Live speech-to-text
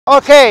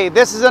Okay,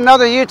 this is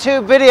another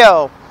YouTube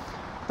video.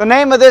 The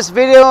name of this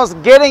video is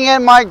Getting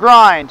in My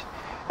Grind.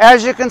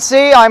 As you can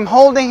see, I'm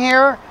holding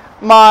here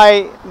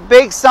my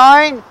big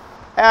sign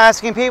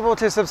asking people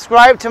to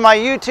subscribe to my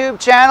YouTube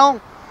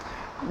channel,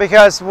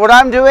 because what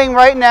I'm doing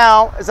right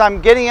now is I'm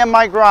getting in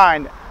my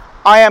grind.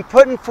 I am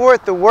putting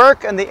forth the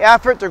work and the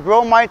effort to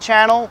grow my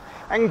channel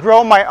and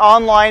grow my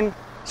online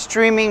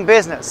streaming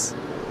business.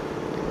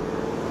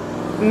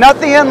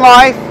 Nothing in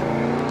life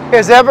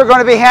is ever going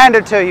to be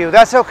handed to you.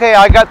 That's okay,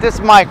 I got this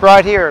mic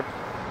right here.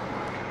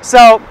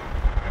 So,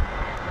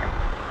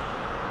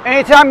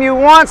 anytime you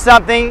want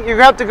something, you're going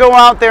to have to go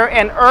out there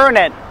and earn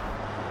it.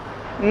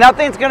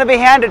 Nothing's going to be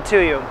handed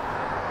to you.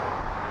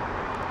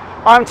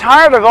 I'm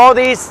tired of all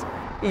these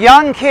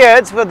young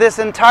kids with this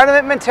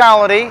entitlement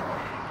mentality.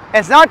 And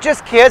it's not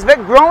just kids,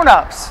 but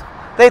grown-ups.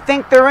 They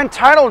think they're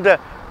entitled to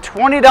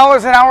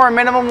 $20 an hour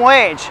minimum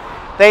wage.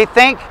 They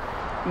think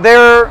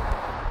they're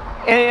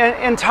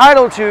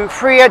entitled to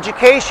free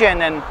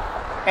education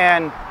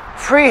and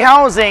free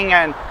housing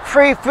and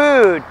free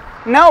food.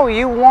 No,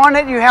 you want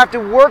it, you have to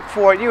work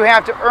for it, you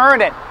have to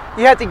earn it.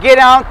 You have to get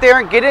out there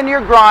and get in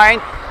your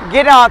grind,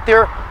 get out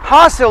there,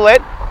 hustle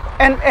it,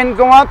 and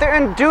go out there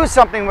and do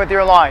something with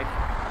your life.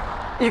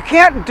 You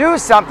can't do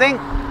something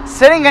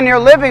sitting in your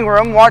living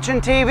room watching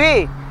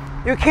TV.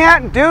 You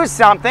can't do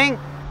something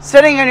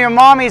sitting in your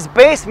mommy's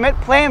basement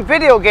playing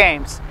video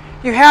games.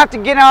 You have to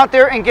get out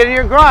there and get in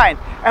your grind.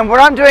 And what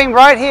I'm doing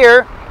right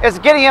here is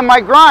getting in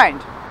my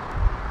grind.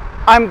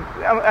 I'm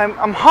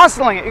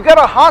hustling it. You got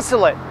to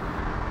hustle it.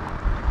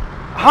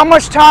 How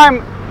much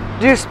time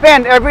do you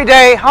spend every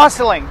day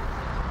hustling?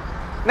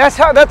 That's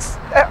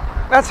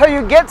how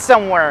you get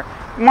somewhere.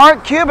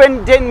 Mark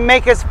Cuban didn't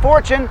make his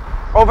fortune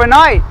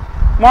overnight.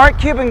 Mark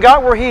Cuban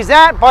got where he's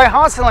at by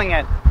hustling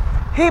it.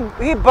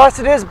 He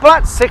busted his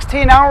butt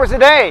 16 hours a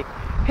day.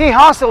 He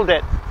hustled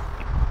it.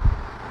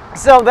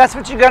 So that's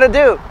what you got to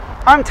do.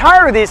 I'm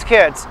tired of these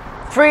kids.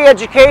 Free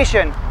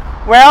education.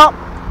 Well,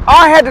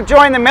 I had to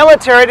join the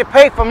military to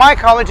pay for my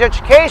college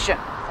education.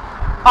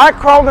 I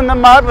crawled in the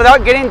mud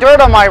without getting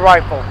dirt on my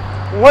rifle.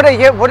 What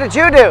did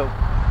you do?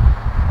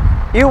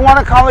 You want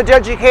a college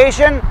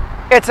education?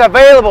 It's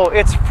available.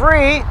 It's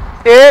free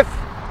if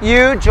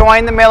you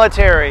join the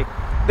military.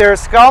 There's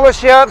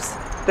scholarships.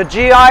 The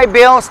GI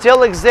Bill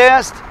still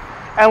exists.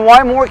 And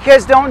why more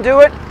kids don't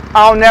do it,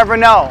 I'll never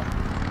know.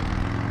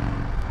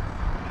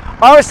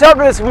 I was talking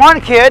to this one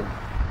kid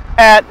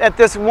at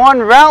this one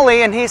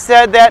rally, and he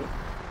said that,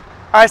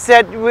 I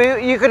said,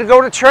 you could go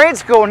to trade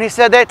school, and he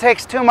said that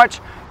takes too much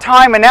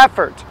time and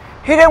effort.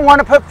 He didn't want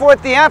to put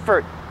forth the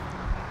effort.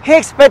 He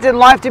expected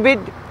life to be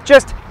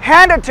just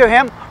handed to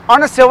him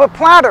on a silver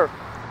platter.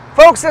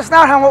 Folks, that's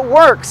not how it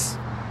works.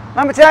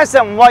 Let me tell you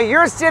something, while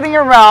you're sitting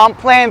around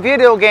playing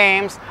video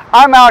games,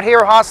 I'm out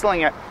here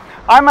hustling it.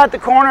 I'm at the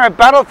corner of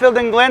Battlefield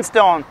and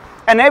Glenstone,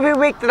 and every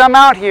week that I'm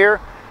out here,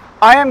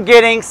 I am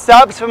getting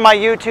subs for my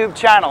YouTube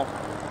channel.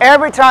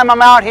 Every time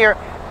I'm out here,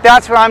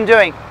 that's what I'm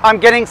doing.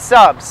 I'm getting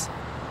subs.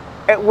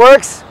 It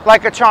works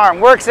like a charm,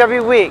 works every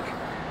week.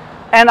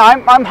 And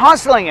I'm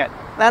hustling it.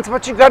 That's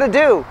what you got to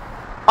do.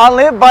 I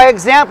live by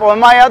example. In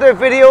my other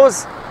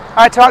videos,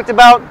 I talked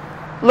about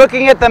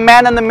looking at the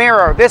man in the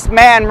mirror. This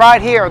man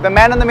right here, the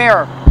man in the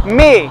mirror.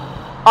 Me.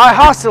 I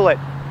hustle it.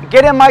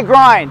 Get in my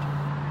grind.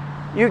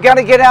 You got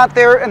to get out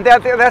there, and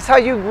that's how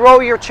you grow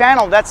your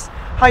channel. That's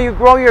how you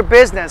grow your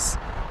business.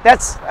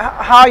 That's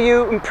how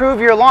you improve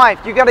your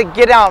life. You got to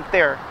get out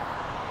there.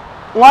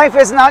 Life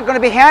is not going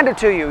to be handed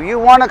to you. You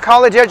want a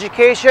college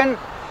education?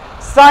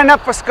 Sign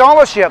up for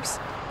scholarships.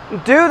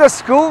 Do the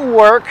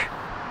schoolwork,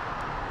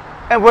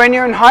 and when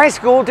you're in high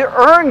school, to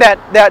earn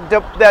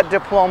that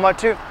diploma,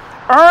 to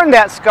earn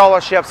that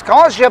scholarship.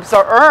 Scholarships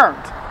are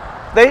earned.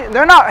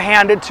 They're not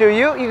handed to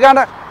you. You got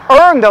to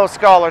earn those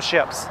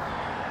scholarships.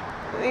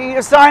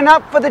 You sign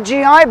up for the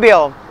GI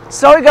Bill.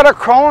 So you got to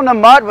crawl in the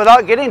mud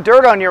without getting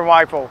dirt on your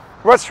rifle.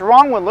 What's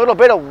wrong with a little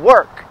bit of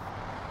work?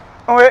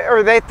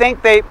 Or they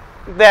think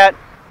that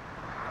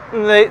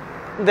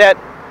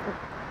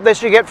they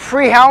should get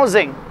free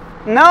housing.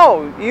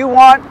 No, you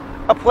want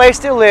a place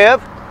to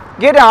live,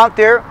 get out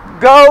there,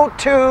 go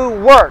to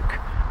work.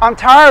 I'm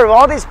tired of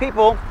all these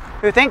people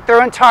who think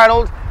they're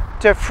entitled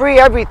to free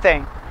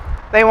everything.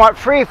 They want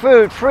free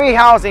food, free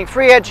housing,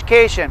 free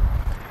education.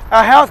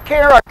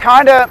 Healthcare, I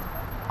kind of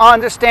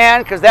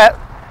understand, because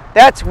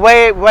that's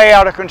way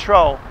out of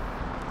control.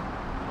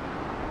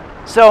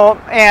 So,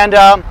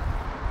 and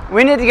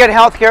we need to get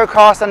healthcare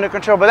costs under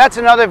control, but that's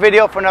another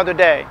video for another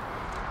day.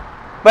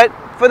 But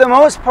for the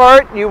most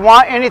part, you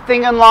want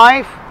anything in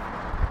life,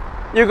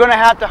 you're going to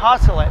have to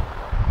hustle it.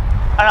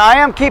 And I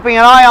am keeping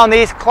an eye on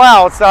these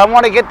clouds, so I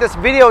want to get this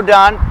video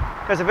done,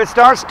 because if it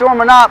starts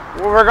storming up,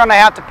 we're going to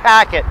have to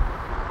pack it.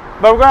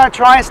 But we're going to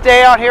try and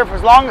stay out here for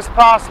as long as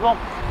possible.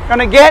 Going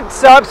to get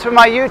subs for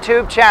my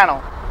YouTube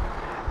channel.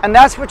 And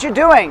that's what you're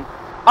doing.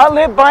 I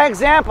live by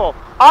example.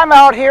 I'm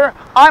out here,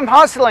 I'm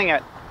hustling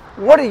it.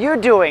 What are you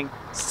doing?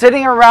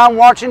 Sitting around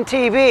watching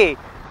TV,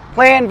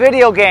 playing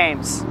video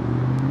games,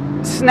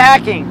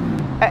 snacking.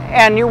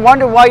 and you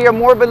wonder why you're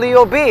morbidly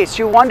obese.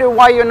 You wonder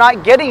why you're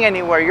not getting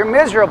anywhere. You're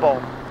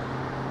miserable.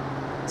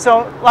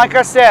 So, like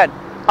I said,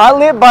 I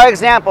live by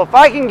example. If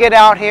I can get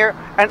out here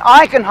and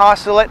I can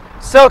hustle it,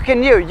 so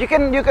can you. You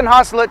can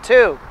hustle it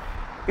too.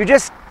 You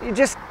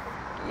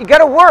got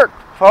to work,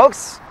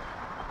 folks.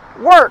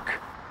 Work.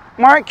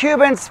 Mark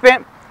Cuban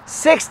spent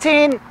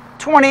 16,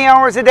 20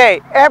 hours a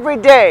day, every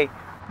day,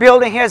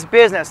 building his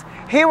business.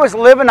 He was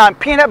living on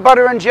peanut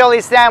butter and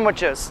jelly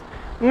sandwiches.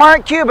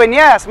 Mark Cuban,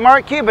 yes,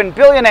 Mark Cuban,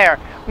 billionaire.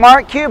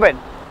 Mark Cuban.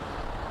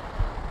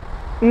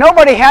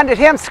 Nobody handed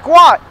him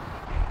squat.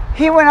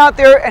 He went out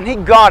there and he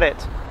got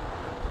it.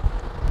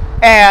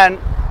 And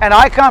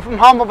I come from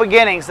humble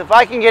beginnings. If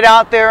I can get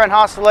out there and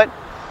hustle it,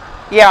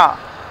 yeah.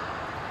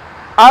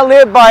 I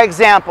live by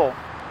example.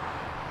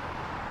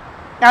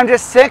 I'm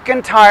just sick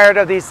and tired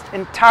of these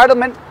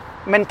entitlement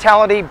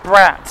mentality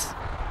brats.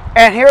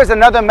 And here's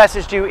another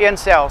message to you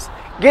incels.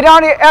 Get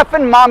out of your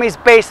effing mommy's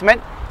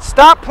basement.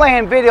 Stop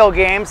playing video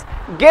games.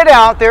 Get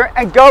out there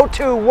and go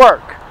to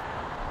work.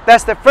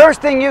 That's the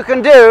first thing you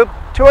can do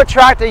to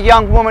attract a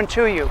young woman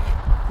to you.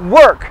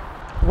 Work.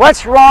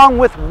 What's wrong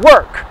with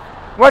work?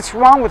 What's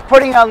wrong with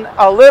putting on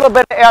a little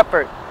bit of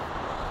effort?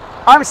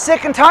 I'm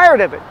sick and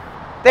tired of it.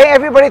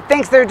 Everybody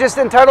thinks they're just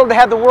entitled to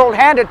have the world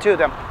handed to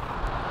them.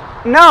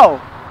 No.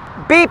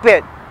 Beep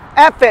it.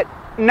 F it.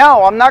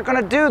 No, I'm not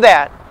going to do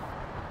that.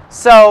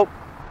 So,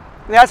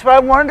 that's what I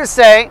wanted to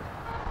say.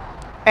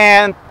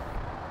 And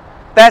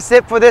that's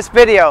it for this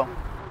video.